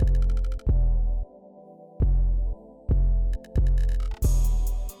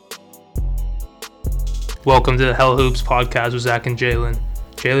Welcome to the Hell Hoops podcast with Zach and Jalen.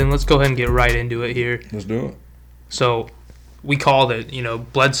 Jalen, let's go ahead and get right into it here. Let's do it. So, we called it,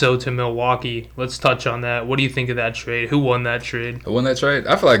 Bledsoe to Milwaukee. Let's touch on that. What do you think of that trade? Who won that trade? Who won that trade?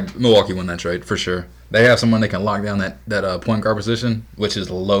 I feel like Milwaukee won that trade for sure. They have someone that can lock down that point guard position, which is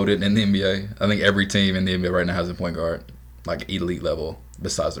loaded in the NBA. I think every team in the NBA right now has a point guard, like elite level,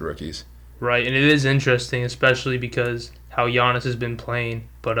 besides the rookies. Right, and it is interesting, especially because how Giannis has been playing.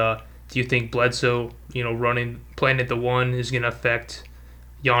 But do you think Bledsoe, playing at the 1 is going to affect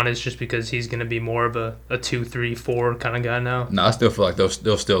Giannis just because he's going to be more of a 2, 3, 4 kind of guy now? No, I still feel like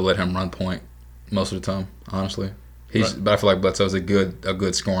they'll still let him run point most of the time, honestly. But I feel like Bledsoe's a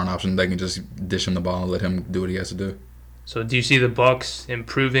good scoring option. They can just dish him the ball and let him do what he has to do. So do you see the Bucks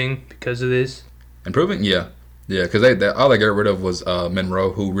improving because of this? Improving? Yeah. Yeah, because all they got rid of was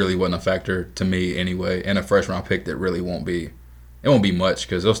Monroe, who really wasn't a factor to me anyway, and a first-round pick that really won't be much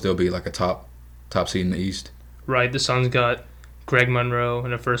because they'll still be like a top seed in the East. Right, the Suns got Greg Monroe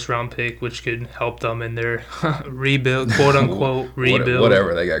and a first-round pick, which could help them in their rebuild, quote-unquote rebuild.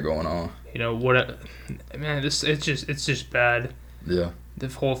 Whatever they got going on. Man, it's just bad. Yeah. The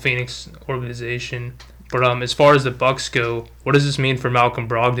whole Phoenix organization. But as far as the Bucks go, what does this mean for Malcolm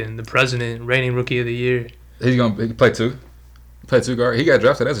Brogdon, the president, reigning Rookie of the Year? He can play two. Play two guard. He got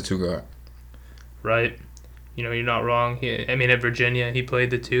drafted as a 2 guard. Right. You're not wrong. At Virginia, he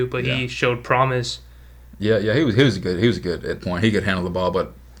played the 2, but he showed promise. Yeah, he was good. He was good at point. He could handle the ball,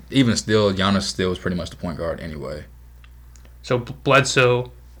 but even still, Giannis still was pretty much the point guard anyway. So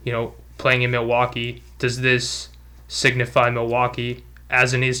Bledsoe, playing in Milwaukee, does this signify Milwaukee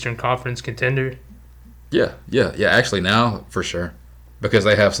as an Eastern Conference contender? Yeah. Actually, now for sure, because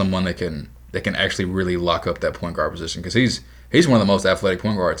they have someone that can actually really lock up that point guard position. Because he's one of the most athletic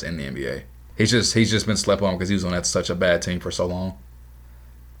point guards in the NBA. He's just been slept on because he was on such a bad team for so long.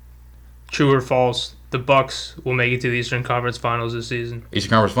 True or false? The Bucks will make it to the Eastern Conference Finals this season.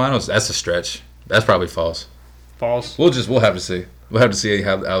 Eastern Conference Finals? That's a stretch. That's probably false. False. We'll have to see. We'll have to see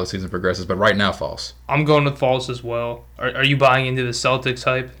how the season progresses. But right now, false. I'm going with false as well. Are you buying into the Celtics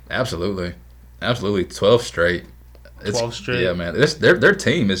hype? Absolutely. 12 straight. 12 straight. Yeah, man. Their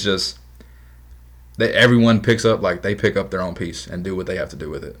team is just. Everyone picks up, they pick up their own piece and do what they have to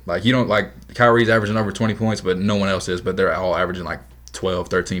do with it. Kyrie's averaging over 20 points, but no one else is, but they're all averaging 12,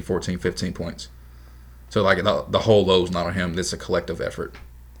 13, 14, 15 points. So the whole load's not on him. It's a collective effort.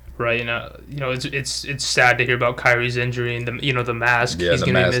 Right, it's sad to hear about Kyrie's injury and the mask. Yeah,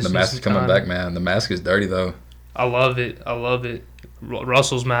 the mask is coming back, man. The mask is dirty though. I love it.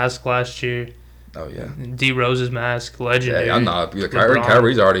 Russell's mask last year. Oh yeah. D Rose's mask, legendary. Yeah, I'm not. Yeah,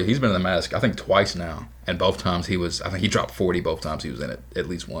 Kyrie's been in the mask. I think twice now, and both times I think he dropped 40. Both times he was in it at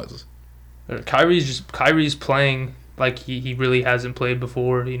least once. Kyrie's playing like he really hasn't played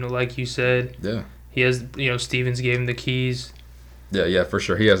before. Like you said. Yeah. He has. Stevens gave him the keys. Yeah, for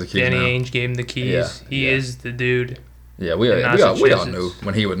sure. He has the keys. Danny now. Ainge gave him the keys. Yeah, he is the dude. Yeah, we all knew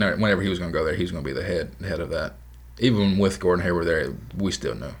whenever he was going to go there, he was going to be the head of that. Even with Gordon Hayward there, we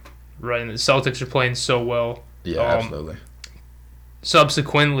still knew. Right, and the Celtics are playing so well. Yeah, absolutely.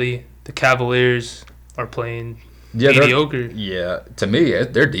 Subsequently, the Cavaliers are playing mediocre. Yeah, to me,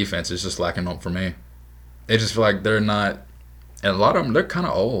 their defense is just lacking up for me. They just feel like they're not, and a lot of them, they're kind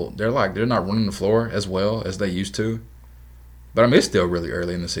of old. They're not running the floor as well as they used to. But it's still really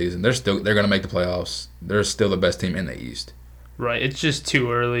early in the season. They're going to make the playoffs. They're still the best team in the East. Right, it's just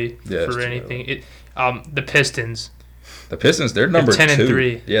too early for anything. The Pistons. The Pistons, they're number 10 2. And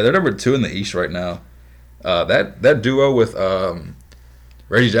 3. Yeah, they're number 2 in the East right now. That duo with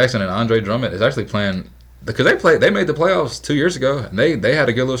Reggie Jackson and Andre Drummond is actually playing because they made the playoffs 2 years ago and they had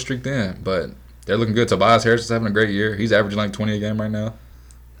a good little streak then, but they're looking good. Tobias Harris is having a great year. He's averaging 20 a game right now.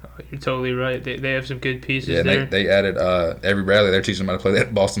 Oh, you're totally right. They have some good pieces there. Yeah, they added Avery Bradley. They're teaching them how to play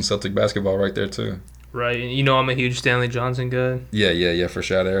that Boston Celtic basketball right there too. Right, and I'm a huge Stanley Johnson guy. Yeah, for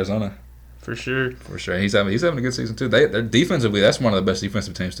sure, Arizona. For sure. He's having a good season too. They're defensively, that's one of the best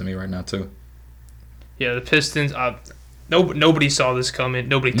defensive teams to me right now too. Yeah, the Pistons. Nobody saw this coming.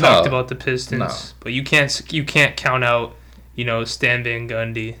 Nobody talked about the Pistons. No. But you can't count out, Stan Van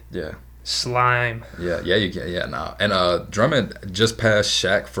Gundy. Yeah. Slime. Yeah, you can. Yeah, no. And Drummond just passed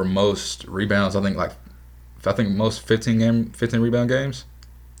Shaq for most rebounds. I think most 15 rebound games.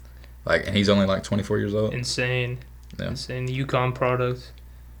 And he's only 24 years old. Insane. Yeah. Insane. UConn product.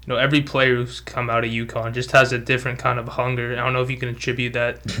 Every player who's come out of UConn just has a different kind of hunger. I don't know if you can attribute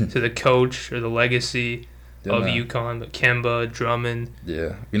that to the coach or the legacy of UConn, but Kemba, Drummond.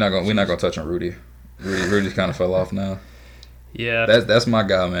 Yeah, we're not gonna touch on Rudy. Rudy kind of fell off now. Yeah. That's my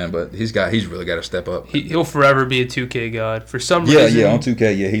guy, man. But he's really got to step up. He'll forever be a 2K god. For some Yeah, reason, on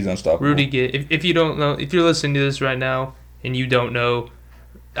 2K, yeah, he's unstoppable. Rudy Gay. If you don't know, if you're listening to this right now and you don't know,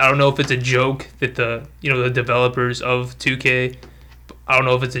 I don't know if it's a joke that the developers of 2K, I don't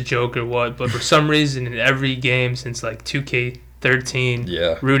know if it's a joke or what, but for some reason in every game since like 2K13,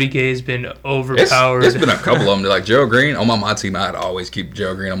 Yeah. Rudy Gay's been overpowered. It's been a couple of them. Like Joe Green on my team, I'd always keep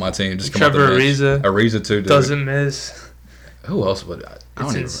Joe Green on my team. Just come Trevor off the bench. Ariza too, dude. Doesn't miss. Who else would I?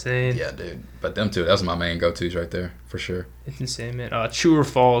 It's insane. Yeah, dude. But them two, that's my main go-tos right there for sure. It's insane, man. True or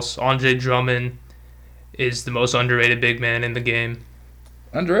false? Andre Drummond is the most underrated big man in the game.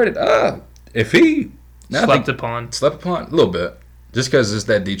 Underrated. If he Slept upon a little bit, just because it's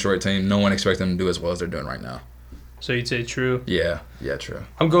that Detroit team, no one expects them to do as well as they're doing right now. So you'd say true. Yeah, true.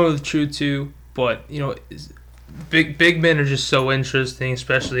 I'm going with true too, but big men are just so interesting,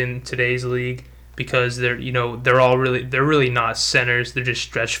 especially in today's league, because they're really not centers. They're just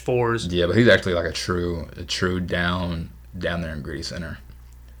stretch fours. Yeah, but he's actually like a true down there and gritty center.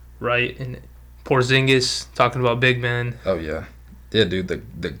 Right, and Porzingis talking about big men. Oh yeah. Yeah, dude,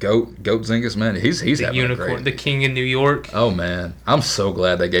 the goat Zingis, man, he's the having unicorn, a great. the king in New York. Oh man, I'm so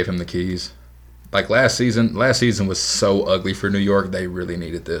glad they gave him the keys. Like last season was so ugly for New York. They really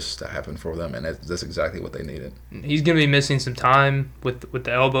needed this to happen for them, and that's exactly what they needed. He's gonna be missing some time with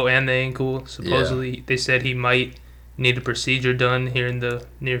the elbow and the ankle. Supposedly, They said he might need a procedure done here in the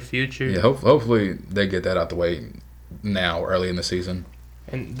near future. Yeah, hopefully they get that out the way now, early in the season.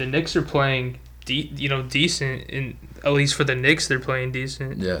 And the Knicks are playing, decent. In at least for the Knicks, they're playing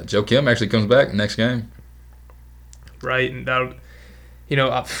decent. Yeah, Joe Kim actually comes back next game. Right, and that,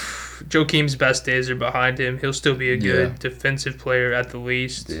 Joe Kim's best days are behind him. He'll still be a good defensive player at the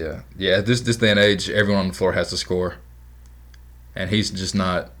least. Yeah. This day and age, everyone on the floor has to score, and he's just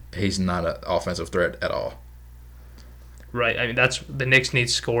not. He's not an offensive threat at all. Right. I mean, that's the Knicks need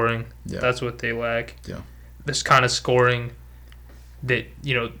scoring. Yeah. That's what they lack. Yeah. This kind of scoring that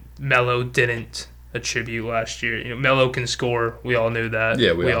Melo didn't attribute last year. Melo can score. We all knew that.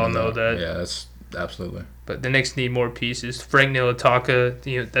 Yeah, we all know that. Yeah, that's absolutely. But the Knicks need more pieces. Frank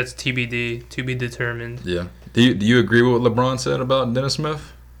Ntilikina, that's TBD, to be determined. Yeah. Do you agree with what LeBron said about Dennis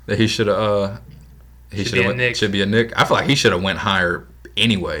Smith? That he should be a Knick. I feel like he should have went higher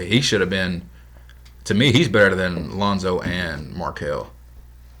anyway. He should have been. To me, he's better than Lonzo and Markelle.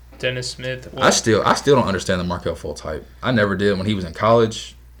 Dennis Smith. I still don't understand the Markelle Fultz hype. I never did when he was in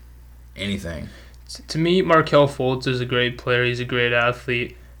college. Anything. To me, Markelle Fultz is a great player. He's a great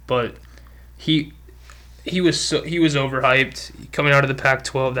athlete, but he was overhyped coming out of the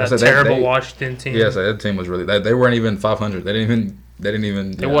Pac-12. That terrible Washington team. Yes, that team was really. They weren't even 500. They didn't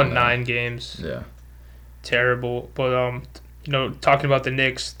even. They won 9 games. Yeah. Terrible, but talking about the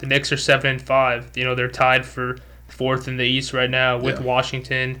Knicks are 7-5. They're tied for 4th in the East right now with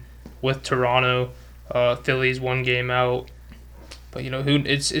Washington, with Toronto. Philly's 1 game out. But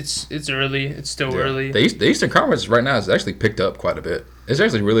it's early. It's still early. The Eastern Conference right now has actually picked up quite a bit. It's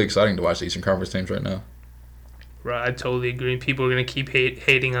actually really exciting to watch the Eastern Conference teams right now. Right, I totally agree. People are gonna keep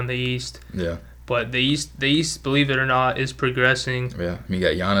hating on the East. Yeah. But the East, believe it or not, is progressing. Yeah, you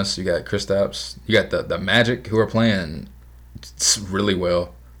got Giannis, you got Kristaps, you got the Magic who are playing really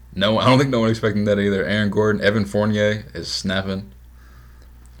well. No, I don't think no one expecting that either. Aaron Gordon, Evan Fournier is snapping.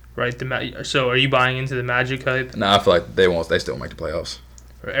 Right. So are you buying into the Magic hype? No, I feel like they won't. They still make the playoffs.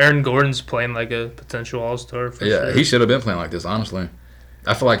 Aaron Gordon's playing like a potential All-Star for sure. Yeah, he should have been playing like this. Honestly,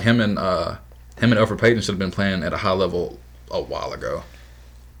 I feel like him and Elfrid Payton should have been playing at a high level a while ago.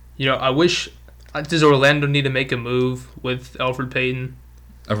 I wish. Does Orlando need to make a move with Elfrid Payton?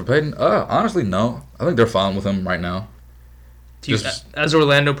 Elfrid Payton? Honestly, no. I think they're fine with him right now. As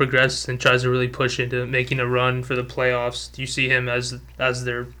Orlando progresses and tries to really push into making a run for the playoffs, do you see him as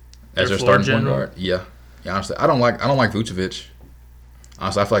their starting point guard? Yeah. Honestly, I don't like Vucevic.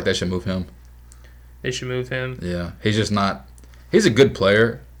 Honestly, I feel like they should move him. They should move him. Yeah, he's just not. He's a good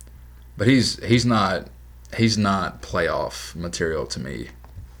player, but he's not playoff material to me.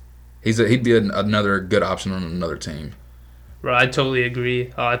 He'd be another good option on another team. Right, I totally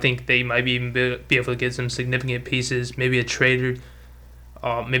agree. I think they might even be able to get some significant pieces, maybe a trader,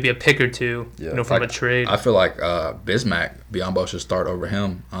 maybe a pick or two, from a trade. I feel like Bismack Biyombo should start over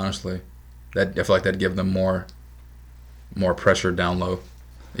him. Honestly, I feel like that'd give them more pressure down low.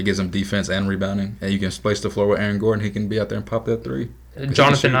 It gives them defense and rebounding, and you can space the floor with Aaron Gordon. He can be out there and pop that three.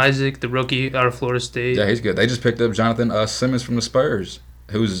 Jonathan Isaac, the rookie out of Florida State. Yeah, he's good. They just picked up Jonathan Simmons from the Spurs,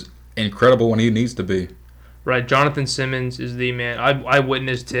 who's incredible when he needs to be. Right, Jonathan Simmons is the man. I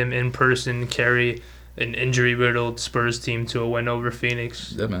witnessed him in person carry an injury-riddled Spurs team to a win over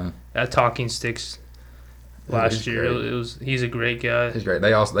Phoenix. Yeah, man. At Talking Sticks. last year. Great. He's a great guy. He's great. They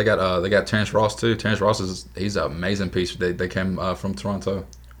got Terrence Ross too. Terrence Ross he's an amazing piece. They came from Toronto.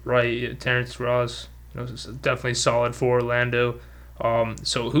 Right, yeah, Terrence Ross, is definitely solid for Orlando.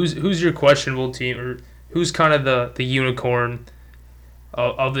 So who's your questionable team, or who's kind of the unicorn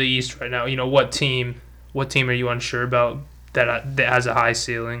of the East right now? What team are you unsure about that has a high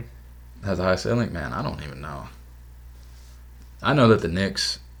ceiling? Has a high ceiling, man. I don't even know. I know that the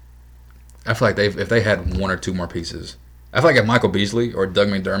Knicks. I feel like if they had one or two more pieces, I feel like if Michael Beasley or Doug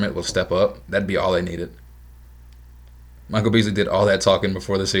McDermott will step up, that'd be all they needed. Michael Beasley did all that talking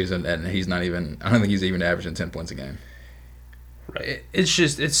before the season, and he's not even. I don't think he's even averaging 10 points a game. Right.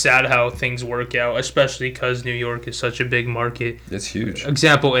 It's sad how things work out, especially because New York is such a big market. It's huge.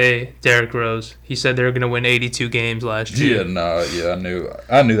 Example A, Derrick Rose. He said they were going to win 82 games last year. I knew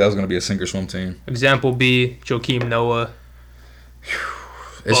that was going to be a sink or swim team. Example B, Joakim Noah.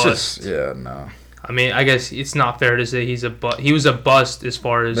 It's Bust. I mean, I guess it's not fair to say he was a bust as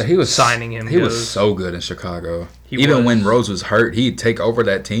far as signing him. He was so good in Chicago. Even when Rose was hurt, he'd take over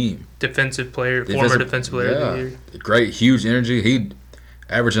that team. Former defensive player of the year. Great, huge energy. He'd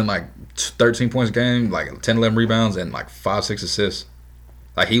averaging like 13 points a game, like 10, 11 rebounds, and like 5, 6 assists.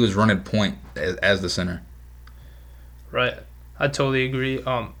 Like he was running point as the center. Right, I totally agree.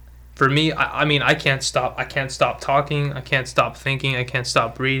 For me, I mean, I can't stop talking. I can't stop thinking. I can't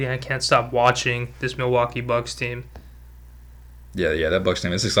stop reading. I can't stop watching this Milwaukee Bucks team. Yeah, that Bucks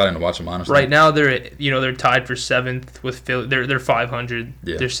team. It's exciting to watch them, honestly. Right now, they're tied for 7th with Philly. They're 500.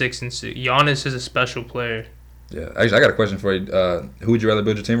 Yeah. They're 6-6. Giannis is a special player. Yeah, actually, I got a question for you. Who would you rather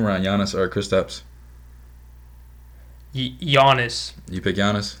build your team around, Giannis or Kristaps? Giannis. You pick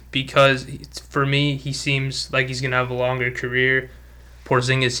Giannis? Because for me, he seems like he's gonna have a longer career.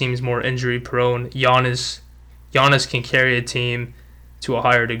 Porzingis seems more injury prone. Giannis can carry a team to a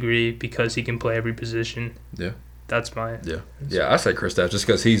higher degree because he can play every position. Yeah. That's my I say Kristaps just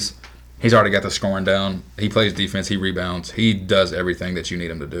because he's already got the scoring down. He plays defense. He rebounds. He does everything that you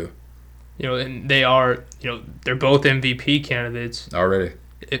need him to do. And they are, they're both MVP candidates Already.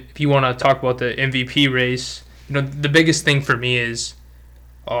 If you want to talk about the MVP race, the biggest thing for me is,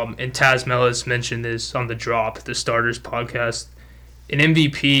 and Taz Mellis mentioned this on the Drop, the Starters podcast. An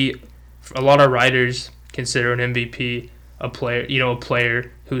MVP, a lot of writers consider an MVP a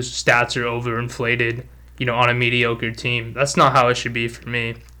player whose stats are overinflated, on a mediocre team. That's not how it should be for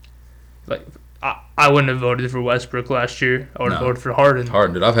me. Like, I wouldn't have voted for Westbrook last year. I would have voted for Harden.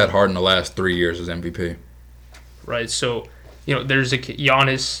 Dude. I've had Harden the last 3 years as MVP. Right, so, there's a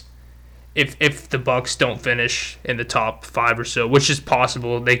Giannis. If the Bucks don't finish in the top 5 or so, which is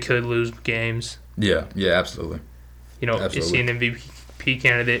possible, they could lose games. Yeah, absolutely. Is he an MVP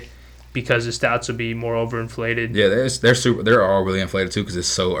candidate because the stats will be more overinflated? Yeah, they're all really inflated too because it's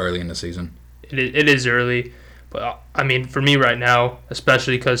so early in the season. It is early, but I mean for me right now,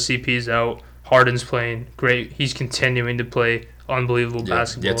 especially because CP's out, Harden's playing great. He's continuing to play unbelievable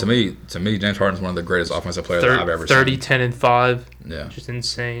basketball. Yeah, to me, James Harden's one of the greatest offensive players I've ever 30, seen. 10, and 5. Yeah, just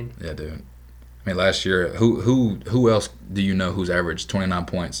insane. Yeah, dude. I mean, last year, who else do you know who's averaged 29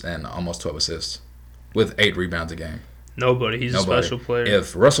 points and almost 12 assists with 8 rebounds a game? Nobody. He's a special player.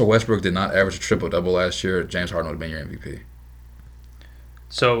 If Russell Westbrook did not average a triple-double last year, James Harden would have been your MVP.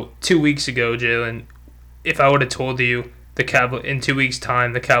 So 2 weeks ago, Jalen, if I would have told you in 2 weeks'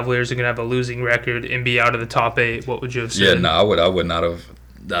 time the Cavaliers are going to have a losing record and be out of the top 8, what would you have said? Yeah, no, I would not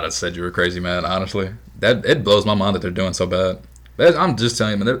have said you were crazy, man, honestly. It blows my mind that they're doing so bad. I'm just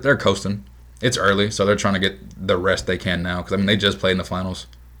telling you, man, they're coasting. It's early, so they're trying to get the rest they can now because, they just played in the finals.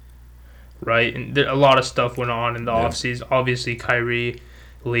 Right, and a lot of stuff went on in the offseason. Obviously, Kyrie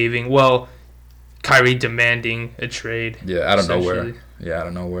leaving. Well, Kyrie demanding a trade. Yeah, out of nowhere.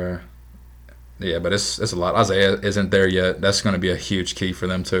 Yeah, but it's a lot. Isaiah isn't there yet. That's going to be a huge key for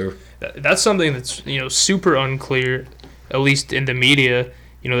them too. That's something that's super unclear, at least in the media.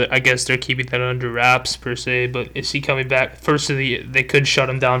 I guess they're keeping that under wraps per se. But is he coming back? Firstly, they could shut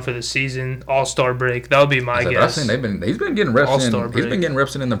him down for the season. All-Star break. That would be my guess. I've seen he's been getting reps in. He's been getting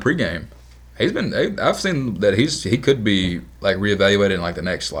reps in the pregame. I've seen that he could be reevaluated in the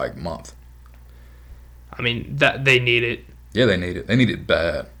next month. I mean that they need it. Yeah, they need it. They need it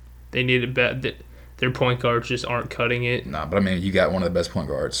bad. They need it bad. Their point guards just aren't cutting it. Nah, but you got one of the best point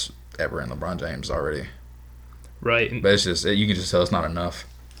guards ever in LeBron James already. Right. But it's just you can just tell it's not enough.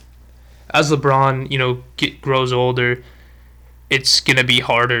 As LeBron, grows older, it's gonna be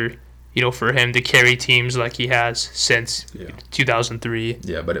harder, for him to carry teams like he has since 2003.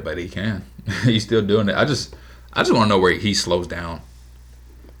 Yeah, but he can. He's still doing it. I just want to know where he slows down.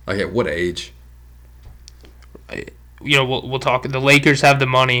 At what age? we'll talk. The Lakers have the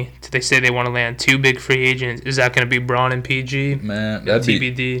money. They say they want to land 2 big free agents. Is that going to be Braun and PG? Man,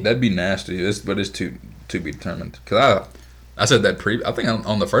 TBD. That'd be nasty. But it's to be determined. Cause I said that I think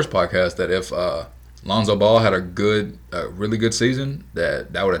on the first podcast that if Lonzo Ball had a really good season, that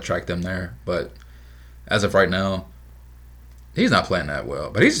would attract them there. But as of right now, he's not playing that well.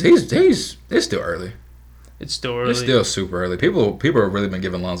 But it's still early. It's still early. It's still super early. People have really been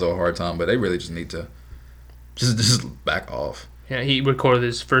giving Lonzo a hard time, but they really just need to just back off. Yeah, he recorded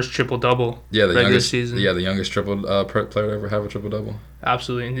his first triple-double. Yeah, the regular youngest season. Yeah, the youngest player to ever have a triple-double.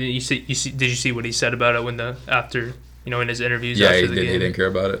 Absolutely. And did you see what he said about it after in his interviews? Yeah, after he game? He didn't care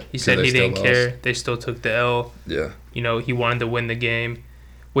about it. He said he didn't care. They still took the L. Yeah. He wanted to win the game,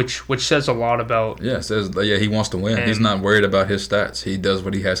 which says a lot about. Yeah, he wants to win. He's not worried about his stats. He does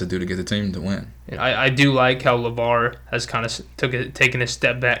what he has to do to get the team to win. And I do like how LeVar has kind of taken a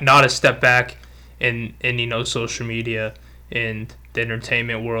step back, not a step back in social media and the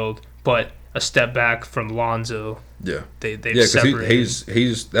entertainment world, but a step back from Lonzo. Yeah. They've separated.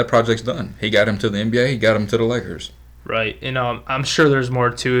 He's that project's done. He got him to the NBA. He got him to the Lakers. Right, and I'm sure there's more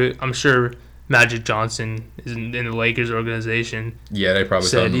to it. I'm sure Magic Johnson is in the Lakers organization. Yeah, they probably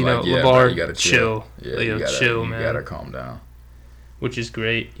said, LeVar, you gotta chill. Yeah, chill, man. You gotta calm down. Which is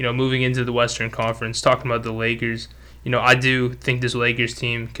great. Moving into the Western Conference, talking about the Lakers. I do think this Lakers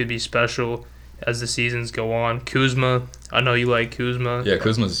team could be special as the seasons go on. Kuzma, I know you like Kuzma. Yeah,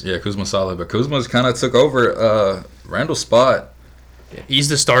 Kuzma's solid, but Kuzma's kind of took over Randall's spot. Yeah, he's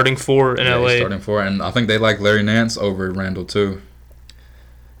the starting 4 in LA. He's starting 4, and I think they like Larry Nance over Randall too.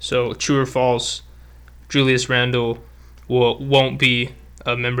 So, true or false, Julius Randle won't be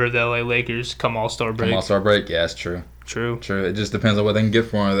a member of the LA Lakers come All-Star break. Yeah, it's true. True. It just depends on what they can get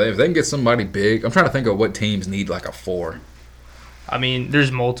for him. If they can get somebody big, I'm trying to think of what teams need like a 4. I mean,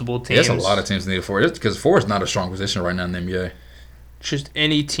 there's multiple teams. There's a lot of teams that need a 4. Just because 4 is not a strong position right now in the NBA. Just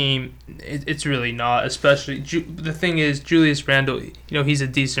any team, it's really not. Especially the thing is, Julius Randle, he's a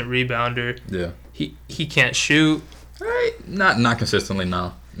decent rebounder. Yeah. He can't shoot. Right. Not consistently.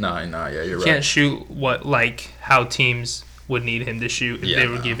 No. Yeah, you're right. Can't shoot how teams would need him to shoot if they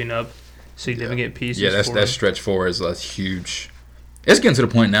were giving up significant pieces. Yeah, that stretch 4 that's huge. It's getting to the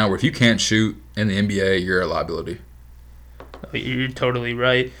point now where if you can't shoot in the NBA, you're a liability. You're totally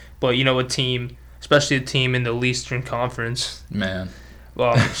right. But a team, especially a team in the Eastern Conference, man.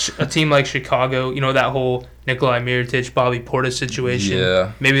 Well, a team like Chicago, that whole Nikolai Mirotic, Bobby Portis situation.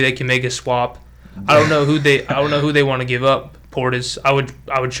 Yeah. Maybe they can make a swap. I don't know who they want to give up. Portis, I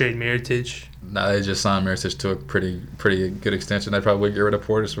would trade Mirotic. No, they just signed Mirotic to a pretty good extension. They probably would get rid of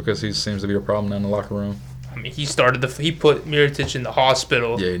Portis because he seems to be a problem down in the locker room. I mean, he put Mirotic in the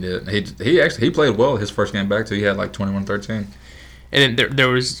hospital. Yeah, he did. He played well his first game back too. He had like 21-13. And then there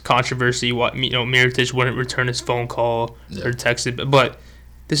was controversy. Mirotic wouldn't return his phone call or text it. But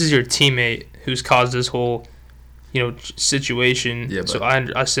this is your teammate who's caused this whole, situation. Yeah, so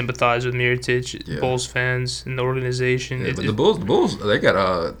I sympathize with Mirotic, Bulls fans, and the organization. Yeah, but the Bulls, they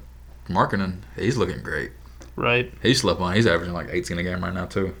got Markkanen. He's looking great. Right. He slept on. He's averaging like 18 a game right now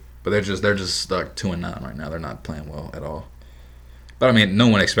too. But they're just stuck 2-9 right now. They're not playing well at all. But I mean, no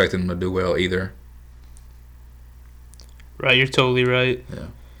one expected them to do well either. Right, you're totally right. Yeah.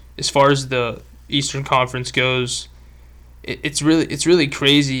 As far as the Eastern Conference goes, it's really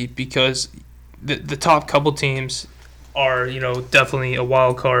crazy because the top couple teams are definitely a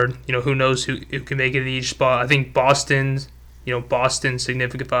wild card. Who knows who can make it at each spot. I think Boston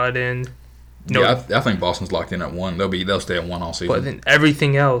signified in. I think Boston's locked in at 1. They'll stay at 1 all season. But then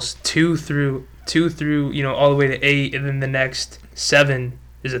everything else, 2 through all the way to 8, and then the next 7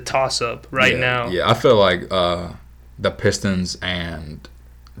 is a toss up now. Yeah, I feel like the Pistons and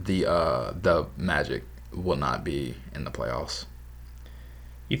the Magic will not be in the playoffs.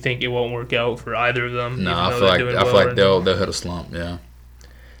 You think it won't work out for either of them? No, I feel like they'll hit a slump. Yeah.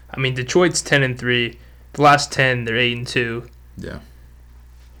 I mean, Detroit's 10-3. The last 10, they're 8-2. Yeah.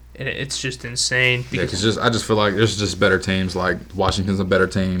 And it's just insane. Because I just feel like there's just better teams. Like Washington's a better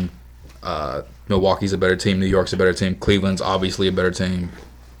team. Milwaukee's a better team. New York's a better team. Cleveland's obviously a better team.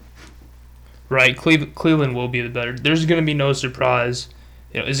 Right, Cleveland will be the better. There's going to be no surprise.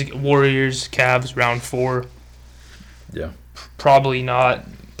 Is it Warriors, Cavs, round 4? Yeah. Probably not,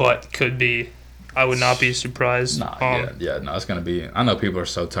 but could be. I would not be surprised. No, it's going to be. I know people are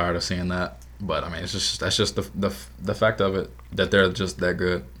so tired of seeing that, but I mean, that's just the fact of it that they're just that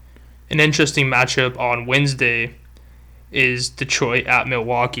good. An interesting matchup on Wednesday is Detroit at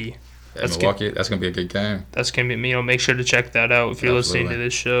Milwaukee. That's going to be a good game. That's going to be, make sure to check that out if you're listening to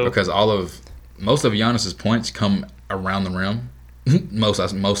this show. Because most of Giannis's points come around the rim.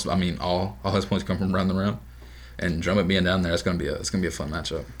 All his points come from around the rim. And Drummond being down there, it's gonna be a fun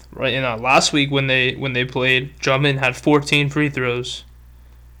matchup. Right, and last week when they played, Drummond had 14 free throws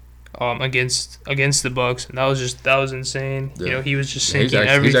against the Bucks, and that was insane. Yeah. He was just Yeah, sinking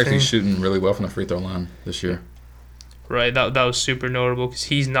everything. He's actually shooting really well from the free throw line this year. Right, that was super notable because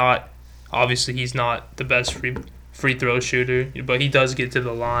he's not the best free throw shooter, but he does get to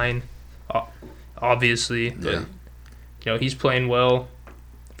the line, obviously. But, Yeah. He's playing well,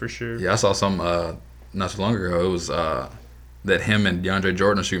 for sure. Yeah, I saw some not too long ago. It was that him and DeAndre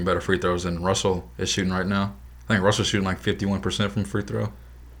Jordan are shooting better free throws than Russell is shooting right now. I think Russell's shooting like 51% from free throw.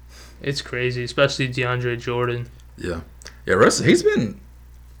 It's crazy, especially DeAndre Jordan. Yeah, Russ has been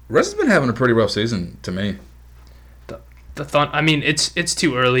having a pretty rough season to me. It's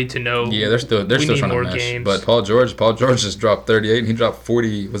too early to know. Yeah, they're still trying to mesh. Games. But Paul George just dropped 38 and he dropped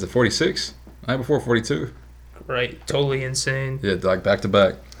 40. Was it 46? Night before 42. Right, totally insane. Yeah, like back to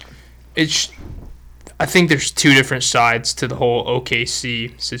back. I think there's two different sides to the whole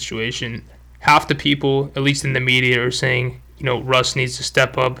OKC situation. Half the people, at least in the media, are saying, Russ needs to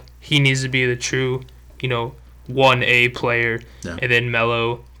step up. He needs to be the true, 1A player. Yeah. And then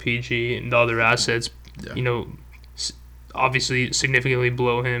Melo, PG, and the other assets, Yeah. Obviously significantly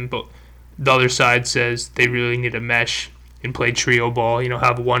below him. But the other side says they really need to mesh and play trio ball,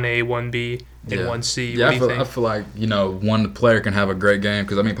 have 1A, 1B, and 1C. Yeah, What do you think? I feel like, one player can have a great game.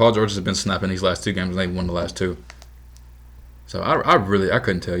 Because, Paul George has been snapping these last two games and they won the last two. So, I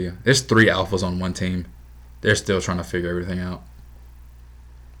couldn't tell you. There's three alphas on one team. They're still trying to figure everything out.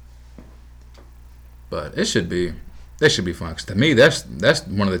 But they should be fun. 'Cause to me, that's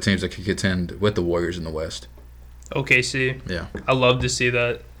one of the teams that could contend with the Warriors in the West. OKC. Yeah. I love to see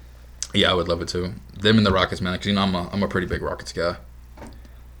that. Yeah, I would love it too. Them and the Rockets, man. Because I'm a pretty big Rockets guy,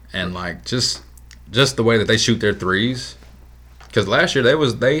 and like just the way that they shoot their threes. Because last year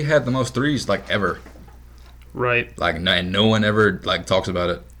they had the most threes like ever. Right. Like and no one ever like talks about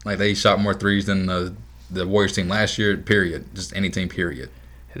it. Like they shot more threes than the Warriors team last year. Period. Just any team. Period.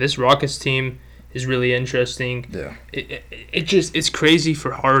 This Rockets team is really interesting. Yeah. It's crazy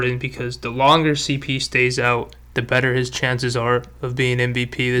for Harden because the longer CP stays out, the better his chances are of being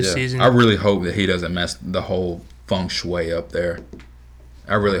MVP this season. I really hope that he doesn't mess the whole feng shui up there.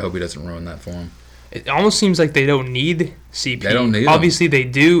 I really hope he doesn't ruin that for him. It almost seems like they don't need CP. They don't need him. Obviously, they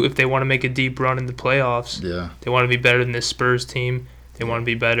do if they want to make a deep run in the playoffs. Yeah. They want to be better than this Spurs team. They want to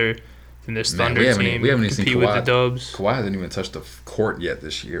be better than this Thunder team. We haven't even seen compete with the Dubs. Kawhi hasn't even touched the court yet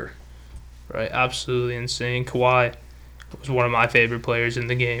this year. Right, absolutely insane. Kawhi was one of my favorite players in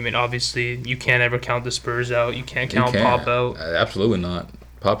the game, and obviously you can't ever count the Spurs out. You can't count Pop out. Absolutely not.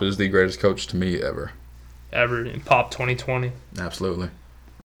 Pop is the greatest coach to me ever. Ever in Pop 2020. Absolutely.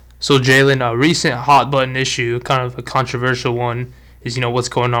 So Jalen, a recent hot button issue, kind of a controversial one, is what's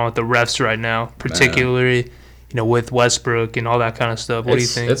going on with the refs right now, particularly with Westbrook and all that kind of stuff. What do you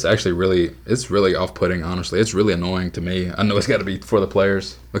think? It's actually really off-putting. Honestly, it's really annoying to me. I know it's got to be for the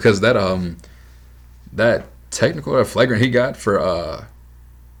players because that technical or flagrant he got for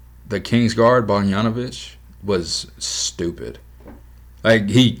the Kings guard Bogdanovic was stupid. Like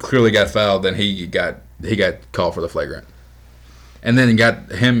he clearly got fouled, then he got called for the flagrant. And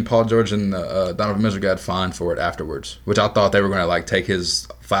then Paul George, and Donovan Mitchell got fined for it afterwards, which I thought they were going to take his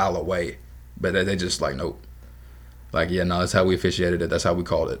foul away, but they just nope. That's how we officiated it. That's how we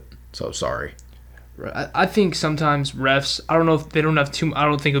called it. So sorry. Right. I think sometimes refs, I don't know if they don't have I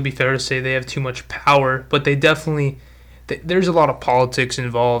don't think it would be fair to say they have too much power, but they definitely, there's a lot of politics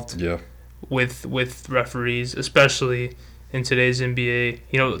involved. Yeah. With referees, especially in today's NBA.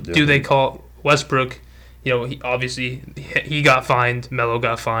 Do they call Westbrook? He obviously he got fined, Melo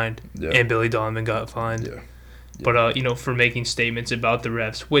got fined, and Billy Donovan got fined. Yeah. But for making statements about the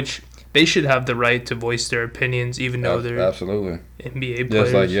refs, which they should have the right to voice their opinions, even though they're absolutely NBA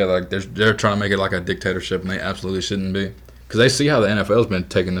players. They're trying to make it like a dictatorship, and they absolutely shouldn't be. Because they see how the NFL's been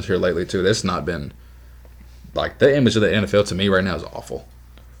taking this here lately too. That's not been the image of the NFL to me right now is awful.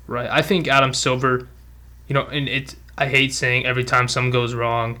 Right. I think Adam Silver, and I hate saying every time something goes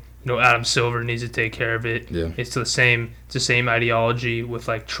wrong, Adam Silver needs to take care of it. Yeah. It's the same ideology with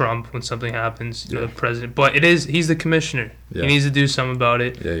Trump when something happens, the president. But he's the commissioner. Yeah. He needs to do something about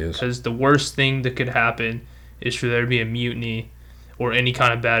it. Yeah, he is. Because the worst thing that could happen is for there to be a mutiny or any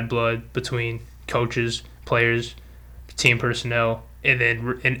kind of bad blood between coaches, players, team personnel, and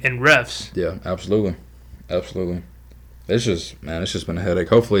then and refs. Yeah, absolutely. It's just been a headache.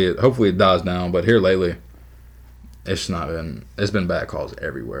 Hopefully it dies down. But here lately, it's been bad calls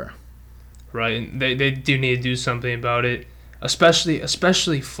everywhere. Right, and they do need to do something about it, especially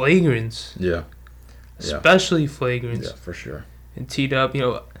flagrants. Yeah. Especially flagrants. Yeah, for sure. And teed up,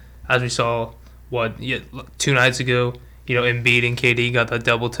 as we saw 2 nights ago, Embiid and KD got that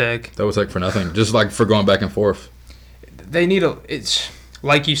double tech. That was like for nothing, just like for going back and forth. They need it's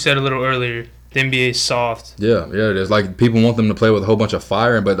like you said a little earlier. The NBA is soft. Yeah, it is. Like people want them to play with a whole bunch of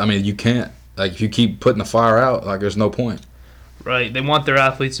fire, but I mean you can't. Like if you keep putting the fire out, like there's no point. Right. They want their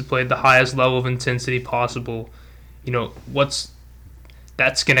athletes to play at the highest level of intensity possible.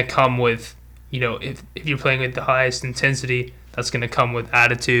 That's gonna come with, if you're playing at the highest intensity, that's gonna come with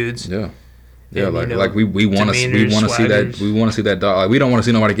attitudes. Yeah. Yeah, and, like we want to see that dog. Like we don't want to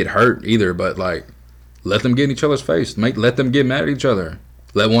see nobody get hurt either, but like let them get in each other's face. Let them get mad at each other.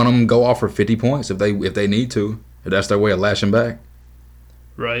 Let one of them go off for 50 points if they need to. If that's their way of lashing back.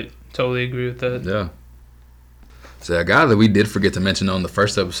 Right. Totally agree with that. Yeah. So a guy that we did forget to mention on the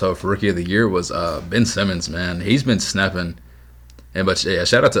first episode for Rookie of the Year was Ben Simmons, man. He's been snapping.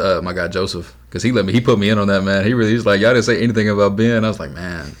 Shout out to my guy Joseph, because he put me in on that, man. He's like, y'all didn't say anything about Ben. I was like,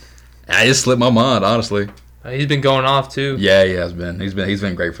 man, I just slipped my mind, honestly. He's been going off too. Yeah, he has been. He's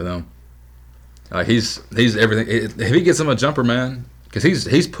been great for them. He's everything. If he gets him a jumper, man, because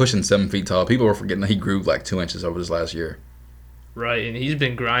he's pushing 7 feet tall. People are forgetting that he grew like 2 inches over this last year. Right, and he's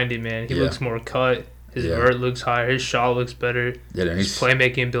been grinding, man. He looks more cut. His vert looks higher. His shot looks better. Yeah, his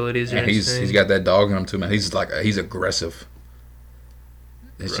playmaking abilities are insane. He's got that dog in him too, man. He's aggressive.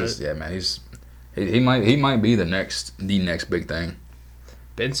 It's right. Just man. He might be the next big thing.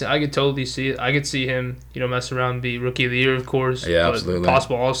 Benson, I could totally see it. I could see him, mess around and be Rookie of the Year, of course. Yeah, absolutely.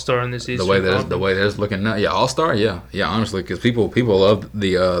 Possible All-Star in this season. The way that's looking now, yeah, All-Star, yeah, honestly, because people love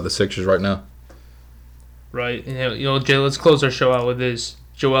the Sixers right now. Right, and Jay, let's close our show out with this.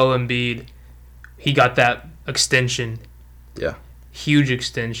 Joel Embiid, he got that extension. Yeah. Huge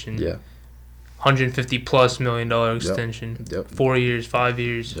extension. Yeah. $150+ million extension. Yep. 4 years, 5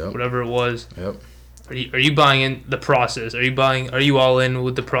 years, whatever it was. Yep. Are you buying in the process? Are you all in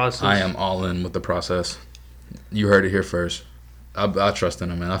with the process? I am all in with the process. You heard it here first. I trust in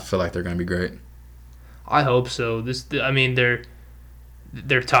them, man. I feel like they're going to be great. I hope so. They're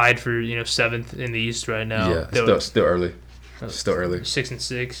tied for 7th in the East right now. Yeah, still early. Still early.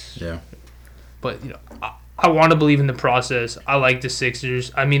 6-6. Yeah. But I want to believe in the process. I like the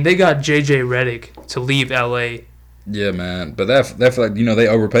Sixers. I mean, they got JJ Redick to leave LA. Yeah, man. But that feel like they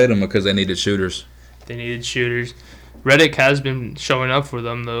overpaid him because they needed shooters. They needed shooters. Redick has been showing up for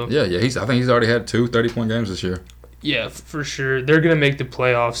them though. Yeah. I think he's already had 2 30-point games this year. Yeah, for sure. They're gonna make the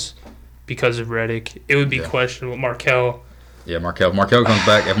playoffs because of Redick. It would be questionable. Markelle. Yeah, Markelle comes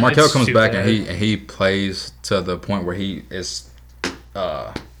back. If Markelle comes back and he plays to the point where he is,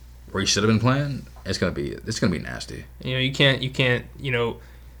 where he should have been playing, it's gonna be nasty. You can't give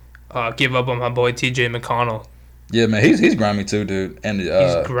up on my boy T.J. McConnell. Yeah, man, he's grimy too, dude. And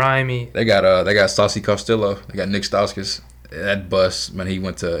he's grimy. They got Saucy Costello. They got Nick Stauskas. That bust when he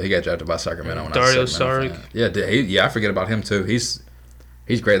got drafted by Sacramento. Dario Saric. Yeah, I forget about him too. He's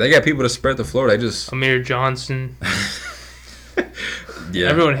great. They got people to spread the floor. They just Amir Johnson. Yeah,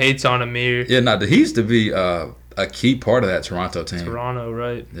 everyone hates on Amir. Yeah, he used to be a key part of that Toronto team. Toronto,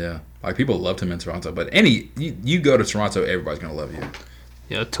 right? Yeah, like people loved him in Toronto. But you go to Toronto, everybody's gonna love you.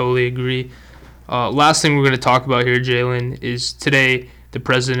 Yeah, totally agree. Last thing we're going to talk about here, Jalen, is today the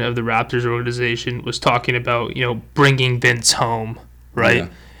president of the Raptors organization was talking about, bringing Vince home,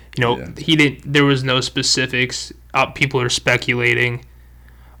 right? Yeah. He didn't. There was no specifics. People are speculating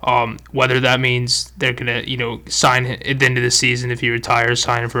whether that means they're going to, sign him at the end of the season if he retires,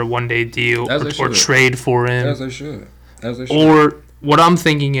 sign him for a one-day deal or trade for him. As they should. Or what I'm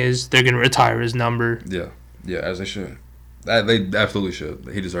thinking is they're going to retire his number. Yeah, as they should. They absolutely should.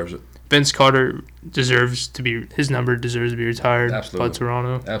 He deserves it. Vince Carter his number deserves to be retired by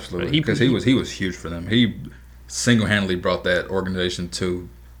Toronto. Absolutely, because he was huge for them. He single-handedly brought that organization to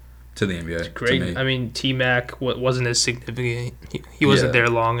the NBA. It's great. I mean, T-Mac wasn't as significant. He wasn't there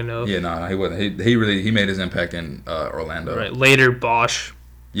long enough. Yeah, no, he wasn't. He made his impact in Orlando. Right. Later, Bosh.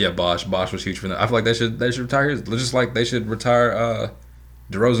 Yeah, Bosh was huge for them. I feel like they should retire his. Just like they should retire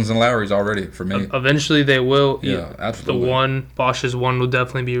DeRozan's and Lowry's already for me. Eventually they will. Yeah, absolutely. Bosch's one will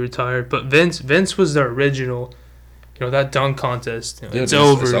definitely be retired. But Vince was the original. That dunk contest. It's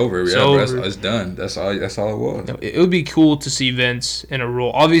over. It's over. It's done. That's all it was. It would be cool to see Vince in a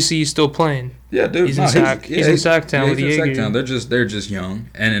role. Obviously, he's still playing. Yeah, dude. He's in Sacktown with Jaeger. They're just young,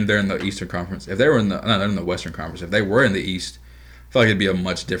 and they're in the Eastern Conference. If they were they're in the Western Conference. If they were in the East, I feel like it'd be a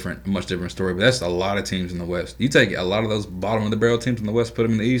much different story. But that's a lot of teams in the West. You take a lot of those bottom of the barrel teams in the West, put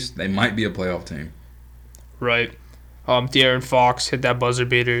them in the East, they might be a playoff team. Right. De'Aaron Fox hit that buzzer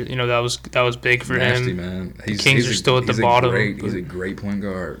beater. That was big for nasty, him. Man. The Kings are still at the bottom. He's a great point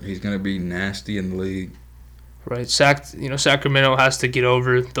guard. He's gonna be nasty in the league. Right, Sacramento has to get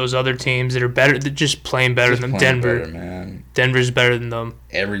over those other teams that are better. They're just playing better than them. Denver, better, man. Denver's better than them.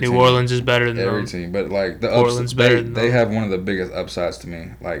 Every New team. Orleans is better than them. Every team, but like the Portland's better than they them. have one of the biggest upsides to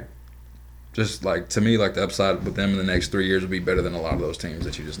me. Like, just like to me, like the upside with them in the next 3 years will be better than a lot of those teams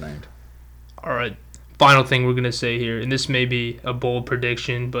that you just named. All right, final thing we're gonna say here, and this may be a bold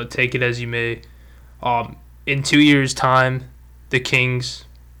prediction, but take it as you may. In 2 years' time, the Kings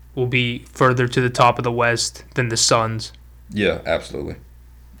will be further to the top of the West than the Suns. Yeah, absolutely,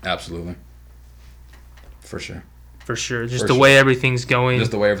 for sure. For sure, just the way everything's going.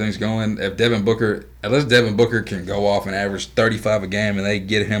 Just the way everything's going. Unless Devin Booker can go off and average 35 a game, and they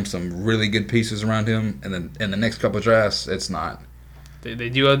get him some really good pieces around him, and then in the next couple of drafts, it's not. They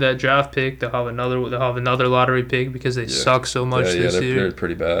do have that draft pick. They'll have another lottery pick because they suck so much this year. They're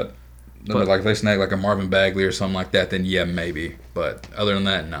pretty bad. But like if they snag like a Marvin Bagley or something like that, then yeah, maybe. But other than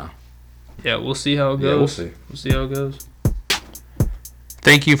that, no. Yeah, we'll see how it goes. Yeah, we'll see. We'll see how it goes.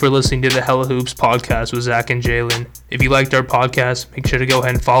 Thank you for listening to the Hella Hoops podcast with Zach and Jalen. If you liked our podcast, make sure to go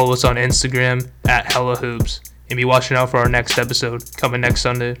ahead and follow us on Instagram @Hella Hoops. And be watching out for our next episode coming next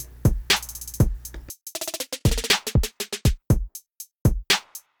Sunday.